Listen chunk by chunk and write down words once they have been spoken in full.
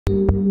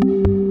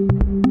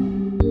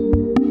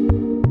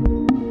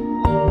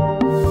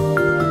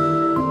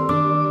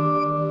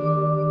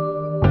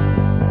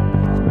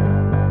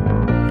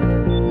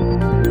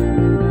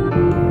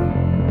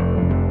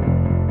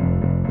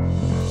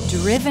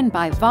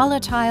by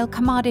volatile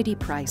commodity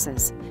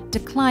prices,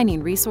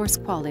 declining resource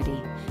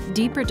quality,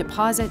 deeper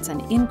deposits,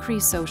 and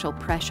increased social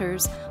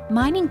pressures,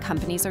 mining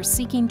companies are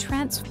seeking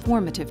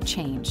transformative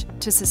change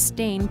to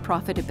sustain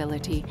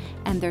profitability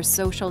and their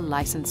social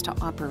license to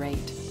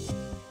operate.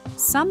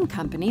 Some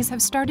companies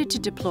have started to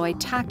deploy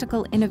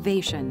tactical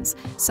innovations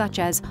such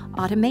as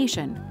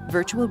automation,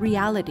 virtual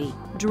reality,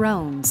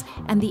 drones,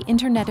 and the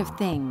Internet of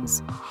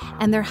Things.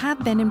 And there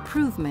have been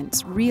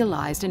improvements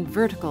realized in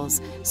verticals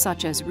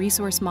such as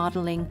resource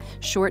modeling,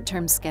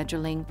 short-term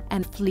scheduling,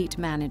 and fleet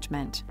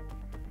management.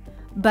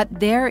 But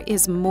there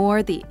is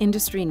more the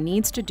industry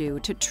needs to do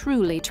to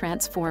truly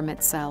transform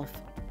itself.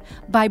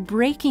 By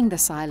breaking the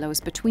silos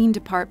between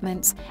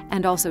departments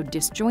and also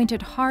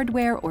disjointed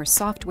hardware or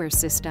software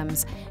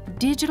systems,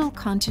 digital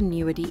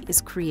continuity is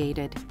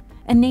created,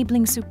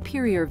 enabling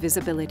superior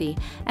visibility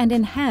and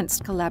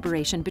enhanced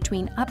collaboration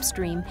between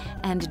upstream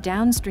and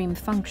downstream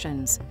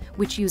functions,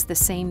 which use the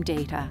same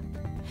data.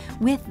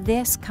 With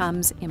this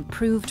comes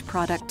improved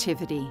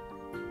productivity.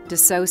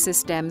 Dassault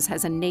Systèmes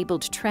has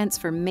enabled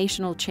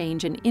transformational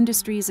change in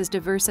industries as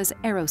diverse as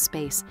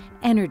aerospace,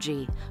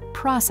 energy,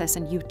 process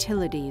and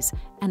utilities,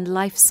 and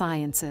life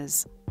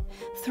sciences.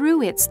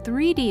 Through its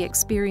 3D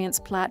experience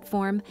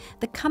platform,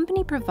 the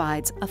company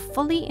provides a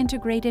fully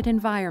integrated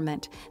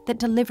environment that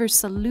delivers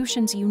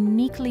solutions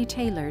uniquely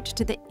tailored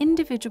to the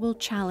individual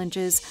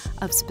challenges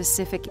of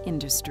specific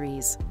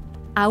industries.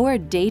 Our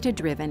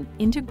data-driven,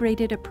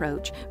 integrated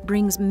approach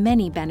brings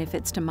many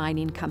benefits to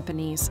mining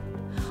companies.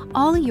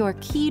 All your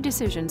key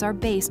decisions are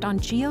based on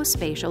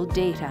geospatial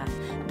data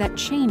that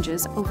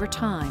changes over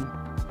time.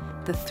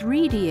 The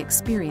 3D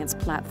Experience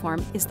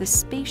Platform is the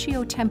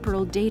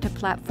spatio-temporal data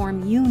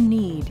platform you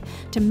need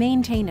to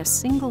maintain a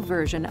single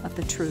version of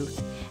the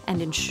truth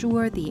and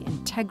ensure the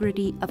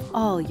integrity of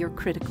all your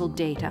critical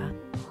data.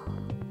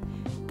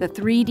 The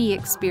 3D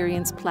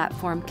Experience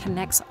Platform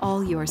connects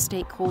all your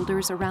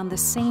stakeholders around the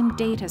same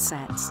data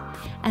sets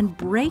and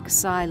breaks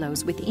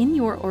silos within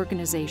your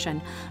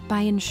organization by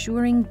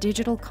ensuring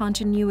digital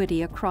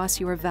continuity across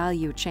your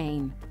value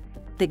chain.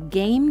 The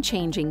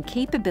game-changing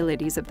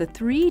capabilities of the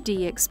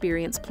 3D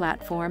Experience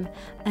Platform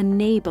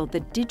enable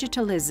the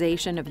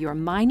digitalization of your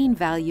mining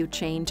value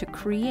chain to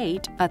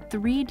create a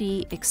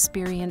 3D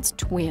experience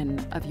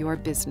twin of your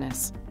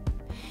business.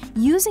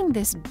 Using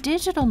this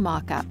digital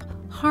mock-up,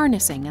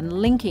 harnessing and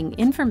linking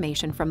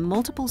information from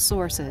multiple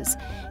sources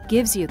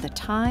gives you the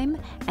time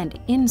and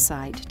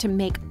insight to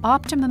make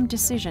optimum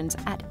decisions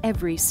at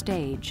every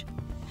stage.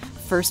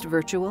 First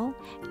virtual,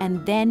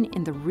 and then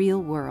in the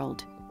real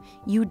world.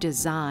 You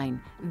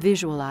design,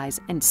 visualize,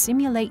 and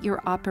simulate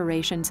your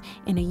operations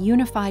in a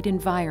unified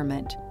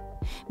environment.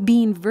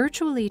 Being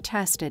virtually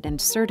tested and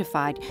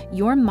certified,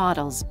 your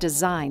models,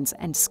 designs,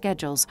 and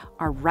schedules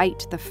are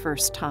right the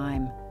first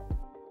time.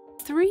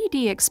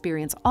 3D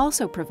Experience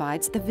also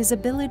provides the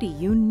visibility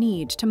you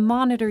need to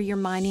monitor your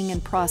mining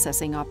and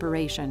processing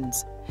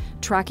operations,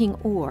 tracking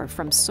ore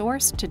from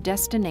source to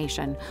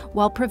destination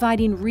while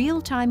providing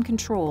real-time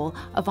control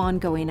of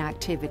ongoing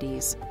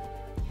activities.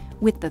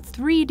 With the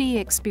 3D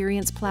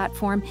Experience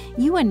Platform,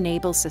 you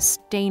enable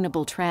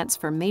sustainable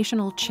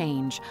transformational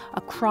change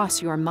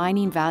across your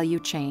mining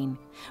value chain,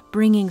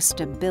 bringing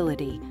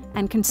stability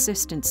and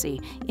consistency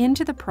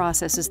into the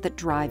processes that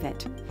drive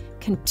it,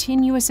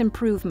 continuous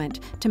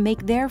improvement to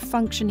make their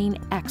functioning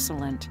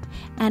excellent,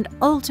 and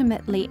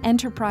ultimately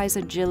enterprise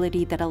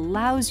agility that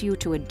allows you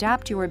to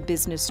adapt your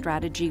business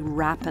strategy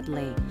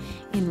rapidly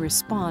in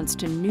response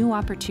to new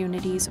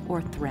opportunities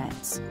or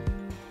threats.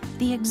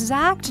 The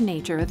exact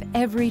nature of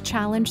every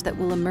challenge that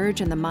will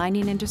emerge in the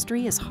mining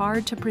industry is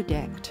hard to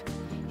predict.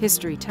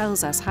 History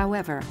tells us,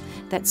 however,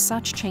 that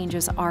such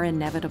changes are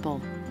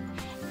inevitable,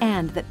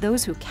 and that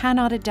those who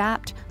cannot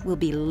adapt will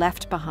be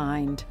left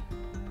behind.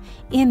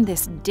 In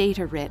this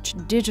data-rich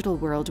digital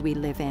world we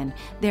live in,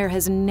 there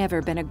has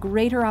never been a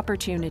greater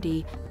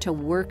opportunity to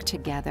work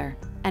together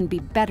and be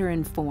better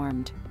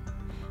informed.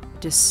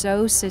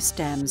 Dassault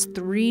Systèmes'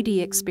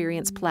 3D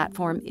Experience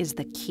Platform is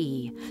the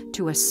key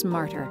to a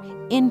smarter,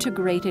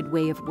 integrated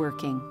way of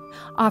working,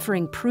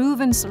 offering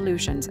proven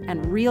solutions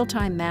and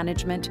real-time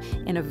management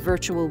in a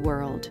virtual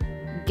world.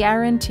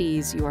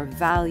 Guarantees your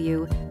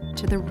value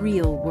to the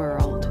real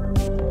world.